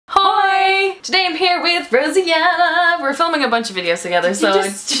Today I'm here with Rosianna. We're filming a bunch of videos together, so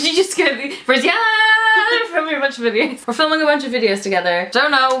did you just get the Rosianna? We're filming a bunch of videos. We're filming a bunch of videos together.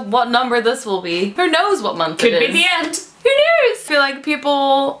 Don't know what number this will be. Who knows what month it is. Could be the end. Who knows? I feel like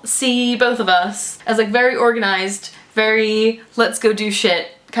people see both of us as like very organized, very let's go do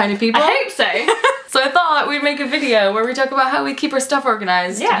shit kind of people. I hope so. So I thought we'd make a video where we talk about how we keep our stuff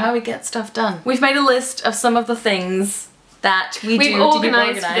organized and how we get stuff done. We've made a list of some of the things that we do to keep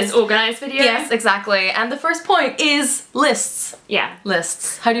organized. This organized video. Yes, exactly. And the first point is lists. Yeah.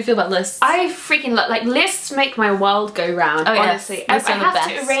 Lists. How do you feel about lists? I freaking love, like, lists make my world go round, honestly. Yes. I have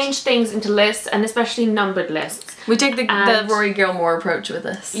to arrange things into lists, and especially numbered lists. We take the Rory Gilmore approach with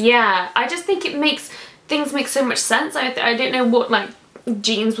this. Yeah, I just think it makes things make so much sense. I don't know what, like,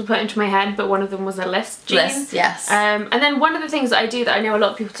 genes were put into my head, but one of them was a list gene. List, yes. And then one of the things that I do that I know a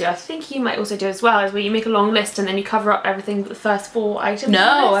lot of people do, I think you might also do as well, is where you make a long list and then you cover up everything but the first 4 items.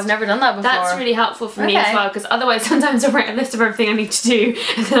 No, I've never done that before. That's really helpful for me as well, because otherwise sometimes I'll write a list of everything I need to do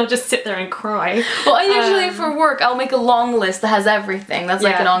and then I'll just sit there and cry. Well, I usually for work I'll make a long list that has everything. That's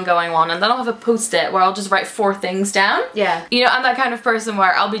like an ongoing one, and then I'll have a post-it where I'll just write 4 things down. Yeah. You know, I'm that kind of person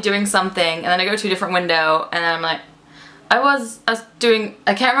where I'll be doing something and then I go to a different window and then I'm like, I was doing,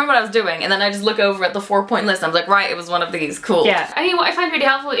 I can't remember what I was doing, and then I just look over at the 4-point list and I'm like, right, it was one of these, cool. Yeah, I mean, what I find really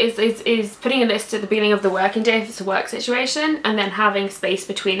helpful is putting a list at the beginning of the working day if it's a work situation, and then having space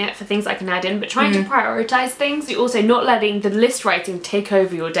between it for things I can add in, but trying to prioritise things. You're also not letting the list writing take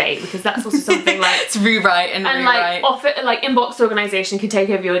over your day, because that's also something like... it's rewrite and rewrite. Like inbox organisation can take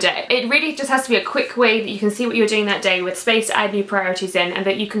over your day. It really just has to be a quick way that you can see what you're doing that day with space to add new priorities in, and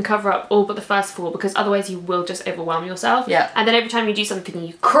that you can cover up all but the first 4, because otherwise you will just overwhelm yourself. Yeah. And then every time you do something,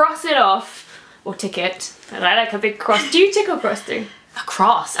 you cross it off, or tick it. And I like a big cross. Do you tick or cross through? A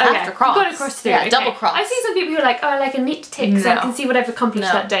cross, after cross. You've got to cross through. Yeah, double cross. I see some people who are like, oh, I like a neat tick, so I can see what I've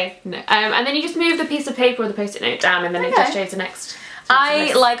accomplished that day. No. And then you just move the piece of paper or the post-it note down, and then it just shows the next.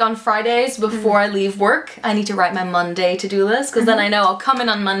 I like on Fridays before I leave work, I need to write my Monday to-do list, because then I know I'll come in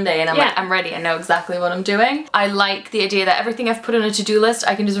on Monday and I'm like, I'm ready, I know exactly what I'm doing. I like the idea that everything I've put on a to-do list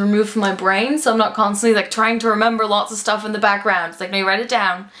I can just remove from my brain, so I'm not constantly like trying to remember lots of stuff in the background. It's like, no, you write it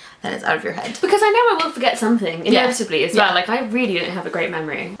down, then it's out of your head. Because I know I will forget something, inevitably as well. Like, I really don't have a great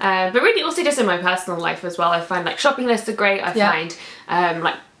memory. But really also just in my personal life as well, I find like shopping lists are great. I find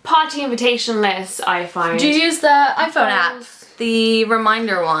like party invitation lists, I find... Do you use the iPhone app? The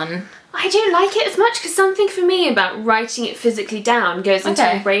reminder one. I don't like it as much, because something for me about writing it physically down goes into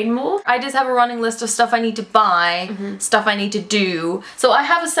my brain more. I just have a running list of stuff I need to buy, stuff I need to do. So I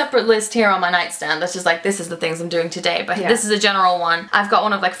have a separate list here on my nightstand that's just like, this is the things I'm doing today, but this is a general one. I've got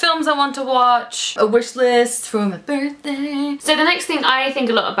one of like films I want to watch, a wish list for my birthday. So the next thing I think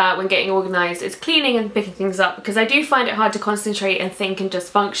a lot about when getting organised is cleaning and picking things up, because I do find it hard to concentrate and think and just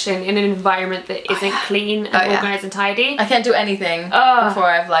function in an environment that isn't clean and organised and tidy. I can't do anything before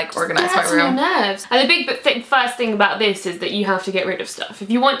I've like organised my room. Nerves. And the big first thing about this is that you have to get rid of stuff.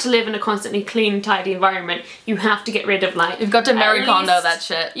 If you want to live in a constantly clean, tidy environment, you have to get rid of, like, you've got to Marie Kondo that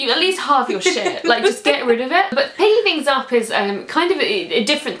shit. You at least half your shit. Like, just get rid of it. But picking things up is kind of a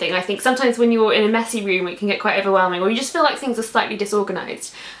different thing. I think sometimes when you're in a messy room, it can get quite overwhelming, or you just feel like things are slightly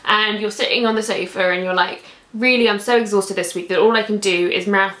disorganised, and you're sitting on the sofa and you're like, really, I'm so exhausted this week that all I can do is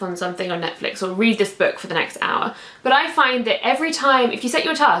marathon something on Netflix or read this book for the next hour. But I find that every time, if you set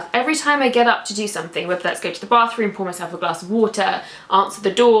your task, every time I get up to do something, whether that's go to the bathroom, pour myself a glass of water, answer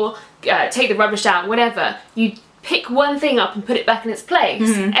the door, take the rubbish out, whatever, you pick one thing up and put it back in its place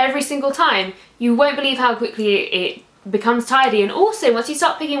every single time. You won't believe how quickly it becomes tidy, and also once you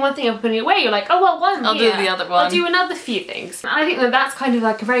start picking one thing up and putting it away, you're like, oh well, I'll do the other one. I'll do another few things. And I think that that's kind of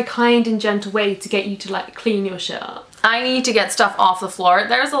like a very kind and gentle way to get you to like clean your shit up. I need to get stuff off the floor.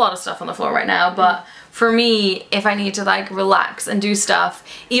 There's a lot of stuff on the floor right now, but for me, if I need to like relax and do stuff,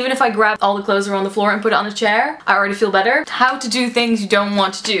 even if I grab all the clothes that are on the floor and put it on a chair, I already feel better. How to do things you don't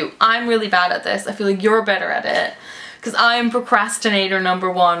want to do. I'm really bad at this. I feel like you're better at it, because I'm procrastinator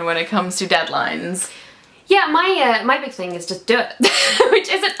 #1 when it comes to deadlines. Yeah, my big thing is just do it, which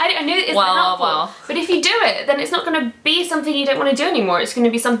isn't, I know it isn't helpful, but if you do it, then it's not going to be something you don't want to do anymore. It's going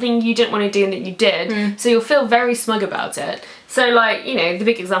to be something you didn't want to do and that you did, so you'll feel very smug about it. So like, you know, the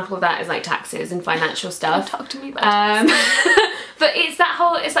big example of that is like taxes and financial stuff. Don't talk to me about taxes. But it's that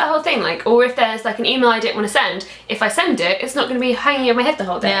whole thing, like, or if there's like an email I didn't want to send, if I send it, it's not going to be hanging over my head the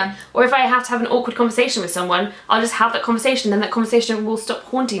whole day. Yeah. Or if I have to have an awkward conversation with someone, I'll just have that conversation, then that conversation will stop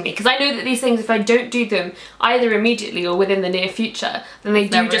haunting me. Because I know that these things, if I don't do them either immediately or within the near future, then they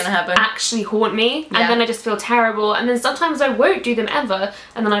do just actually haunt me, and then I just feel terrible, and then sometimes I won't do them ever,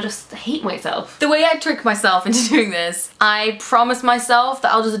 and then I just hate myself. The way I trick myself into doing this, I promise myself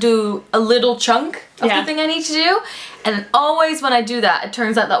that I'll just do a little chunk of the thing I need to do, and always when I do that, it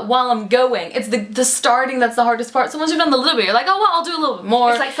turns out that while I'm going, it's the starting that's the hardest part. So once you've done the little bit, you're like, oh well, I'll do a little bit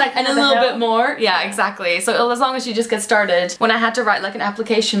more, it's like and a little bit more. Yeah, exactly. So as long as you just get started. When I had to write like an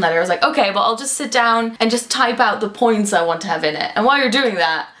application letter, I was like, okay, well I'll just sit down and just type out the points I want to have in it. And while you're doing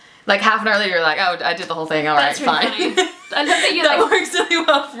that, like half an hour later, you're like, oh, I did the whole thing. All right, really fine. Funny. I love that you that works really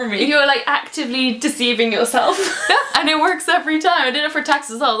well for me. You're like actively deceiving yourself. And it works every time. I did it for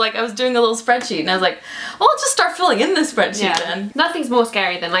taxes as well. Like I was doing a little spreadsheet and I was like, well, I'll just start filling in this spreadsheet then. Nothing's more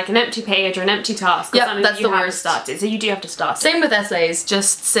scary than like an empty page or an empty task. Yeah, that's the worst. Started, so you do have to start it. Same with essays.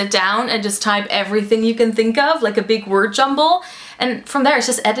 Just sit down and just type everything you can think of, like a big word jumble. And from there, it's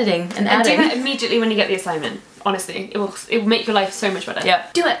just editing and adding. And do that immediately when you get the assignment. Honestly, it will make your life so much better. Yeah.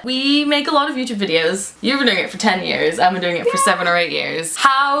 Do it. We make a lot of YouTube videos. You've been doing it for 10 years. I've been doing it for 7 or 8 years.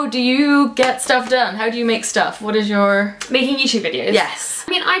 How do you get stuff done? How do you make stuff? What is your... Making YouTube videos? Yes.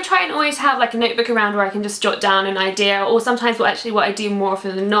 I mean, I try and always have like a notebook around where I can just jot down an idea, or sometimes what I do more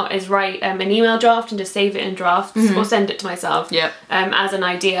often than not is write an email draft and just save it in drafts or send it to myself as an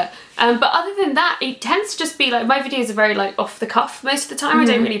idea. But other than that, it tends to just be like, my videos are very like off the cuff most of the time. I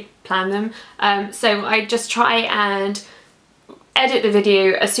don't really plan them. So I just try and edit the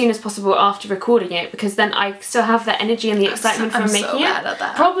video as soon as possible after recording it, because then I still have that energy and the excitement from making it. I'm so bad at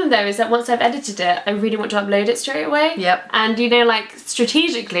that. Problem though is that once I've edited it, I really want to upload it straight away. Yep. And you know, like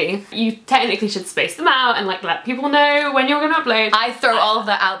strategically, you technically should space them out and like let people know when you're going to upload. I throw all of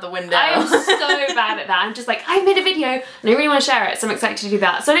that out the window. I'm so bad at that. I'm just like, I've made a video and I really want to share it, so I'm excited to do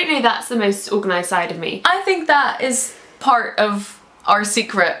that. So I don't know, that's the most organised side of me. I think that is part of our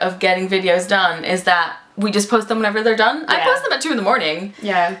secret of getting videos done, is that we just post them whenever they're done. I post them at 2 in the morning.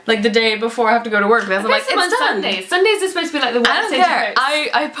 Yeah. Like the day before I have to go to work, because I'm like, it's done. Sundays. Sundays are supposed to be like the worst day to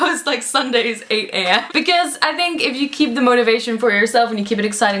post. I post like Sundays 8 AM. Because I think if you keep the motivation for yourself and you keep it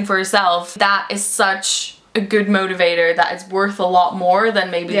exciting for yourself, that is such a good motivator that it's worth a lot more than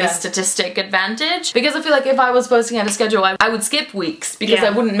maybe the statistic advantage. Because I feel like if I was posting at a schedule, I would skip weeks because I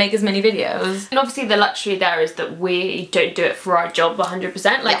wouldn't make as many videos. And obviously the luxury there is that we don't do it for our job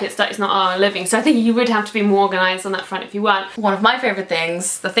 100%. Like it's not our living. So I think you would have to be more organised on that front if you weren't. One of my favourite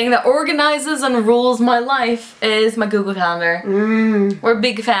things, the thing that organises and rules my life, is my Google Calendar. We're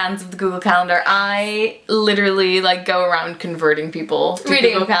big fans of the Google Calendar. I literally like go around converting people to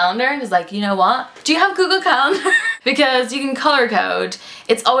Google Calendar and it's like, you know what? Do you have Google Calendar? Because you can color code.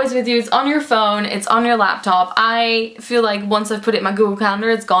 It's always with you, it's on your phone, it's on your laptop. I feel like once I've put it in my Google Calendar,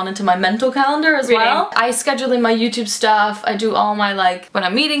 it's gone into my mental calendar as well. I schedule in my YouTube stuff, I do all my like, when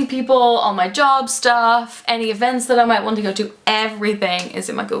I'm meeting people, all my job stuff, any events that I might want to go to, everything is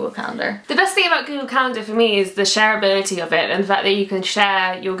in my Google Calendar. The best thing about Google Calendar for me is the shareability of it, and the fact that you can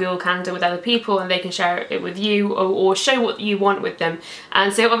share your Google Calendar with other people and they can share it with you, or show what you want with them.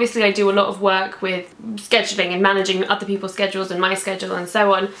 And so obviously I do a lot of work with scheduling and managing other people's schedules and my schedule and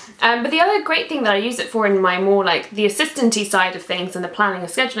so on. But the other great thing that I use it for in my more like the assistant-y side of things and the planning and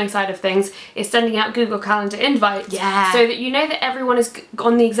scheduling side of things is sending out Google Calendar invites. So that you know that everyone is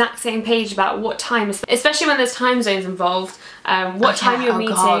on the exact same page about what time, especially when there's time zones involved, what time you're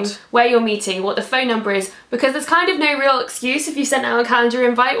meeting, where you're meeting, what the phone number is, because there's kind of no real excuse if you send out a calendar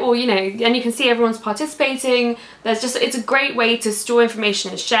invite, or you know, and you can see everyone's participating. There's just, it's a great way to store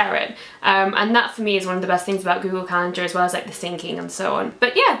information and share it. And that for me is one of the best things about Google Calendar, as well as like the syncing and so on.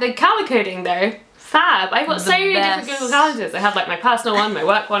 But yeah, the color coding though, fab. I've got so many different Google Calendars. I have like my personal one, my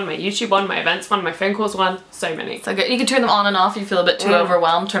work one, my YouTube one, my events one, my phone calls one, so many. So good. You can turn them on and off if you feel a bit too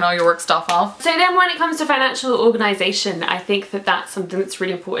overwhelmed, turn all your work stuff off. So then when it comes to financial organisation, I think that that's something that's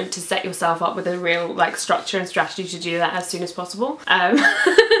really important, to set yourself up with a real like structure and strategy to do that as soon as possible. I'm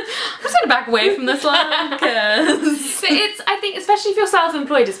just gonna back away from this one because... But it's, I think, especially if you're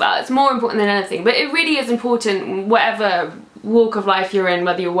self-employed as well, it's more important than anything. But it really is important, whatever walk of life you're in,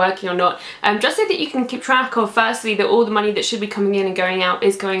 whether you're working or not, just so that you can keep track of, firstly, that all the money that should be coming in and going out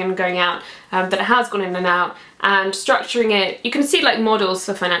is going in and going out, that it has gone in and out, and structuring it. You can see like models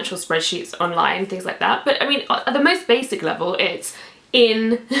for financial spreadsheets online, things like that, but I mean at the most basic level it's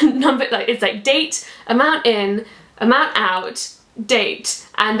in number, like it's like date, amount in, amount out, date,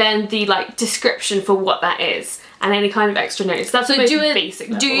 and then the like description for what that is. and any kind of extra notes. That's the most basic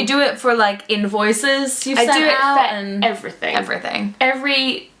level. Do you do it for like invoices you've I sent do it out for and everything.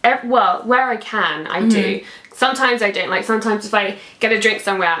 Everything. Well, where I can, I do. Sometimes I don't. Like sometimes if I get a drink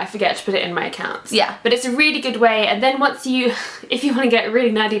somewhere, I forget to put it in my accounts. Yeah. But it's a really good way, and then once you, if you want to get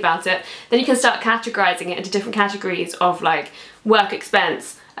really nerdy about it, then you can start categorizing it into different categories of like work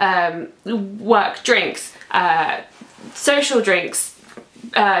expense, work drinks, social drinks,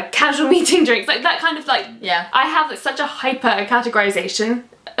 casual meeting drinks, like that kind of like, yeah. I have like, such a hyper categorization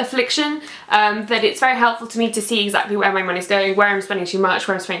affliction that it's very helpful to me to see exactly where my money's going, where I'm spending too much,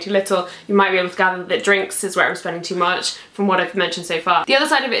 where I'm spending too little. You might be able to gather that drinks is where I'm spending too much from what I've mentioned so far. The other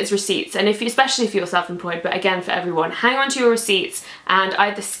side of it is receipts, and if you, especially if you're self-employed, but again for everyone, hang on to your receipts and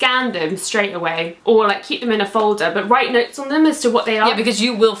either scan them straight away or like keep them in a folder, but write notes on them as to what they are. Yeah, because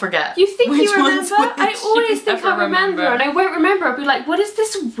you will forget. You think you remember? I always think I remember, and I won't remember. I'll be like, what is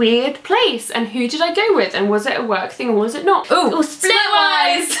this weird place? And who did I go with? And was it a work thing or was it not? Ooh, or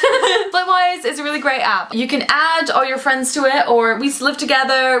Splitwise! Splitwise is a really great app. You can add all your friends to it, or we used to live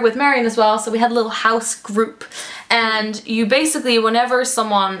together with Marion as well, so we had a little house group. And you basically, whenever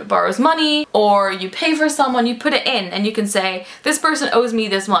someone borrows money or you pay for someone, you put it in and you can say, this person owes me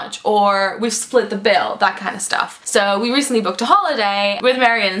this much, or we've split the bill, that kind of stuff. So we recently booked a holiday with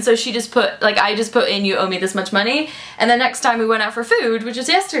Marion, so she just put, like I just put in, you owe me this much money, and then next time we went out for food, which was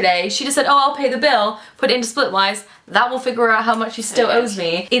yesterday, she just said, oh, I'll pay the bill, put it into Splitwise, that will figure out how much she still owes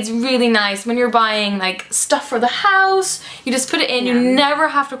me. It's really nice when you're buying like stuff for the house, you just put it in, you never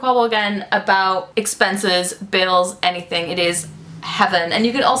have to quibble again about expenses, bills, anything. It is heaven. And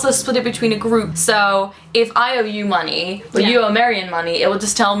you can also split it between a group, so if I owe you money, but you owe Marion money, it will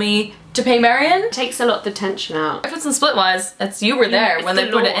just tell me to pay Marion. It takes a lot of the tension out. If it's in Splitwise, it's you were there when they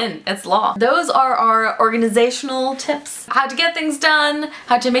put it in. It's law. Those are our organizational tips. How to get things done,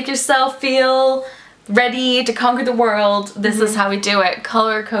 how to make yourself feel ready to conquer the world. This is how we do it.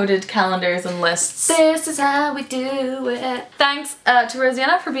 Color-coded calendars and lists. This is how we do it. Thanks to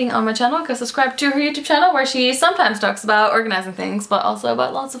Rosianna for being on my channel. Go subscribe to her YouTube channel where she sometimes talks about organizing things, but also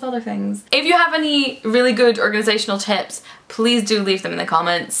about lots of other things. If you have any really good organizational tips, please do leave them in the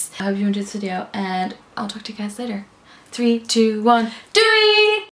comments. I hope you enjoyed this video, and I'll talk to you guys later. 3, 2, 1, doei!